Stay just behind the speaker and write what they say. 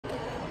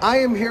I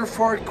am here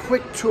for a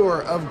quick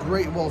tour of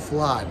Great Wolf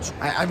Lodge.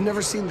 I've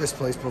never seen this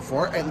place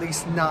before, at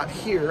least not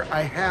here.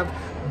 I have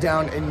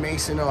down in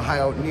Mason,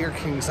 Ohio, near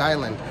Kings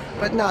Island,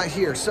 but not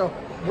here. So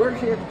we're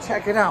here to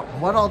check it out.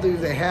 What all do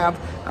they have?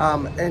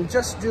 And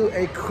just do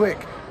a quick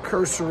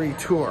cursory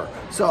tour.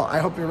 So I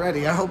hope you're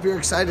ready. I hope you're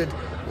excited.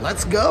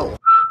 Let's go.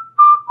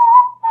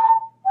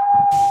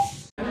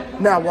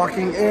 Now,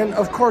 walking in,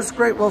 of course,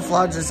 Great Wolf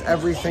Lodge is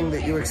everything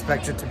that you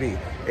expect it to be.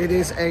 It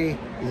is a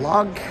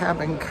log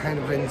cabin kind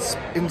of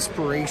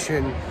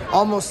inspiration,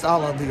 almost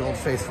all of the Old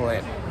Faithful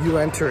Inn. You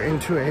enter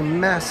into a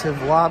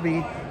massive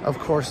lobby. Of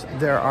course,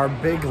 there are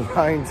big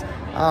lines,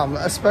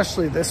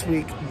 especially this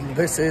week.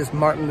 This is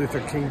Martin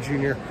Luther King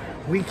Jr.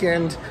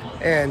 weekend,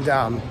 and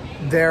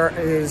there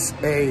is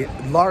a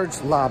large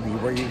lobby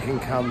where you can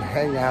come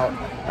hang out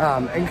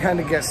and kind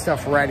of get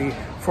stuff ready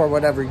for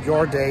whatever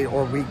your day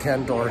or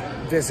weekend or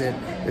visit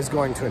is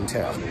going to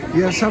entail.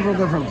 You have several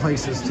different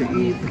places to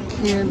eat. The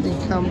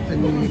Candy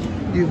Company,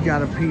 you've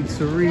got a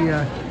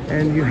pizzeria,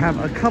 and you have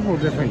a couple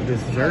different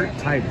dessert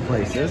type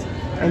places.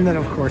 And then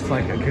of course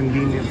like a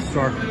convenience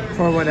store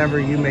for whatever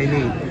you may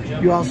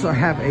need. You also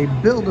have a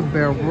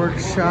Build-A-Bear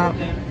workshop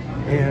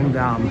and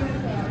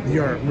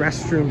your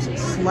restrooms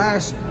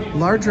slash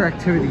larger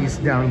activities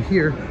down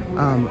here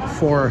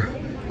for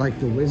like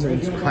the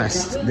Wizard's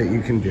Quest that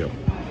you can do.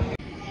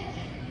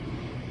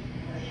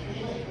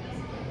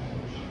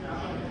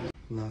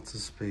 Lots of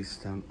space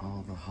down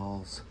all the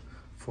halls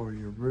for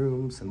your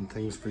rooms and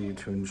things for you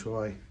to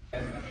enjoy.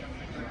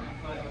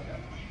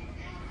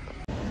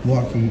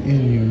 Walking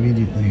in, you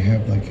immediately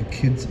have like a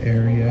kids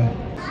area,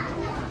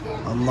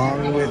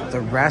 along with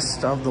the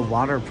rest of the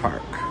water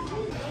park,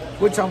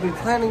 which I'll be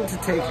planning to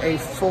take a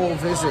full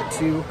visit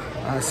to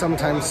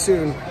sometime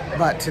soon,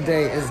 but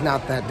today is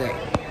not that day.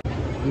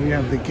 We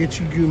have the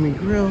Gitchy Goomy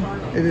Grill.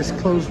 It is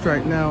closed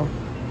right now.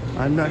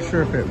 I'm not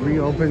sure if it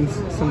reopens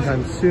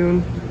sometime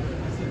soon.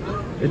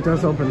 It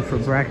does open for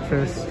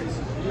breakfast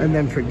and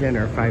then for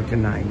dinner, 5 to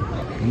 9.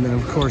 And then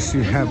of course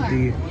you have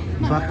the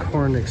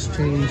Buckhorn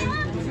Exchange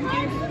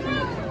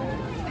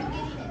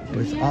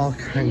with all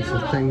kinds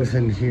of things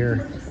in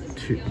here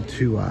to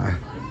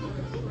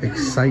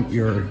excite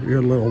your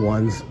little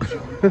ones.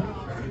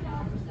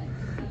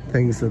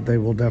 Things that they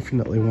will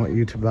definitely want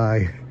you to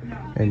buy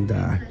and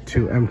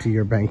to empty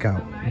your bank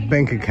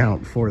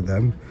account for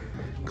them,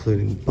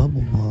 including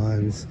bubble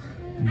bonds,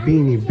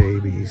 Beanie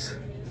Babies.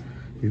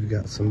 You've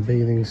got some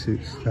bathing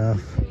suit stuff,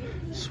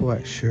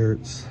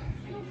 sweatshirts,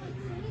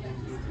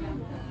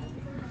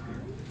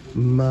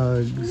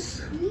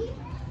 mugs,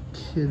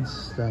 kids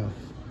stuff.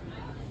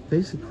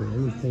 Basically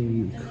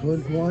anything you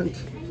could want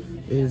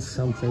is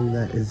something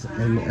that is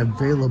an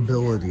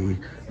availability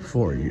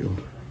for you.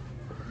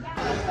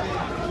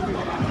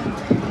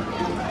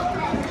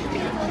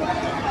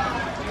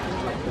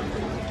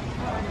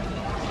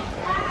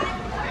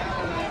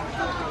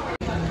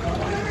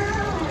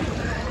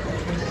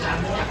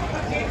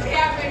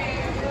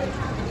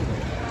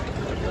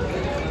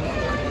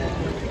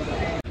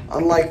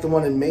 Unlike the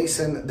one in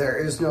Mason, there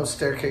is no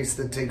staircase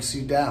that takes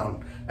you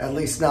down. At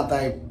least not that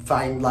I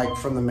find like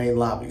from the main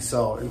lobby.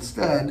 So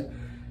instead,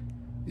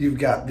 you've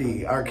got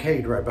the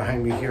arcade right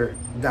behind me here,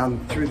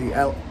 down through the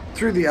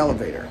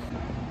elevator.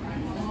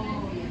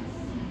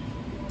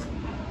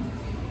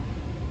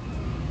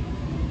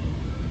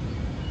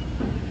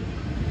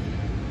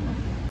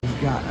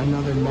 We've got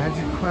another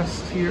Magic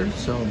Quest here,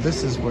 so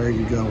this is where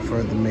you go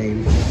for the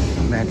main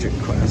Magic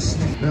Quest.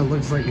 Now it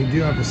looks like you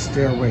do have a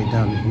stairway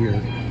down here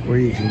where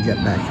you can get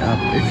back up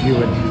if you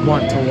would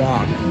want to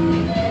walk.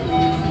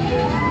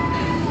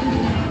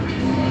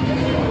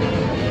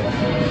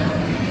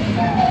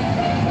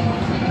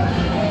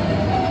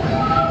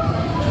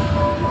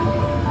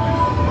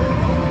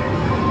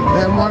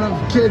 And one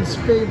of kids'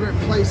 favorite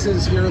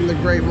places here in the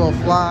Great Wolf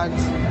Lodge,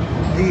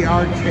 the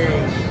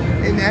arcade.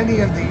 In any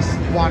of these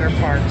water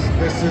parks,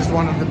 this is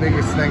one of the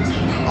biggest things.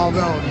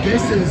 Although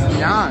this is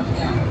not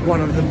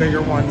one of the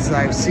bigger ones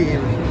that I've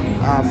seen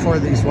for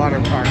these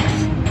water parks.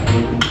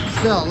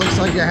 Still, it looks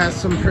like it has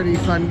some pretty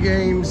fun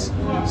games,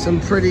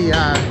 some pretty,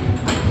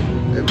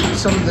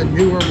 some of the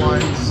newer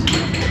ones,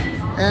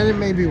 and it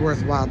may be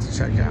worthwhile to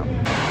check out.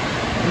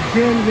 You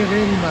can get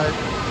in, but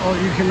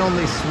you can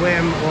only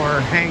swim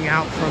or hang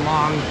out for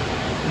long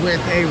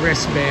with a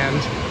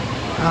wristband.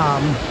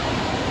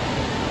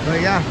 But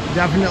yeah,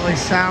 definitely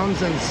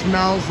sounds and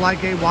smells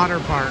like a water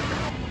park.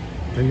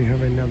 Then you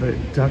have another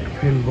duck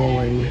pin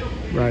bowling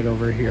right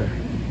over here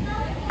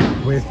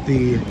with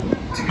the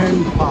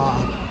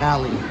 10-paw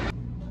alley.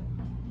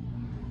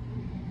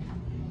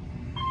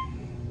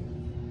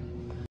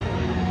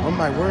 Oh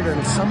my word,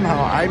 and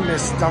somehow I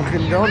missed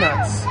Dunkin'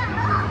 Donuts.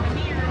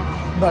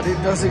 But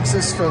it does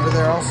exist over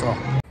there also.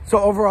 So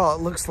overall,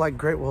 it looks like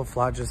Great Wolf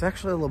Lodge is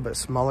actually a little bit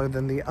smaller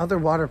than the other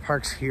water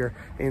parks here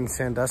in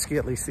Sandusky,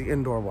 at least the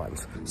indoor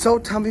ones. So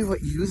tell me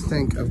what you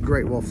think of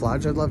Great Wolf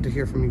Lodge. I'd love to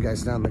hear from you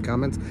guys down in the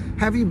comments.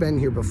 Have you been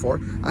here before?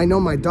 I know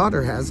my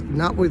daughter has,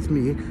 not with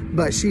me,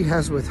 but she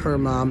has with her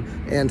mom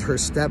and her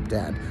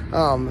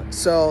stepdad.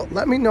 So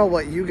let me know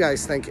what you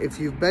guys think, if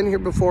you've been here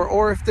before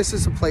or if this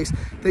is a place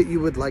that you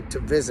would like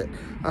to visit.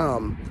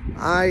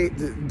 I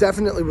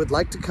definitely would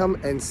like to come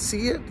and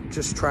see it,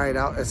 just try it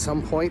out at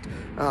some point.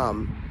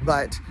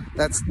 But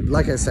that's,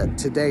 like I said,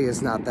 today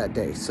is not that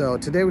day. So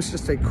today was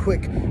just a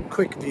quick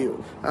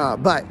view.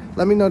 But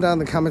let me know down in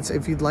the comments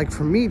if you'd like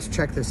for me to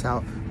check this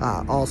out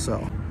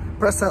also.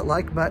 Press that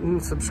like button,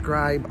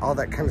 subscribe, all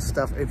that kind of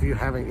stuff if you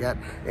haven't yet,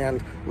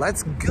 and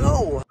let's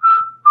go.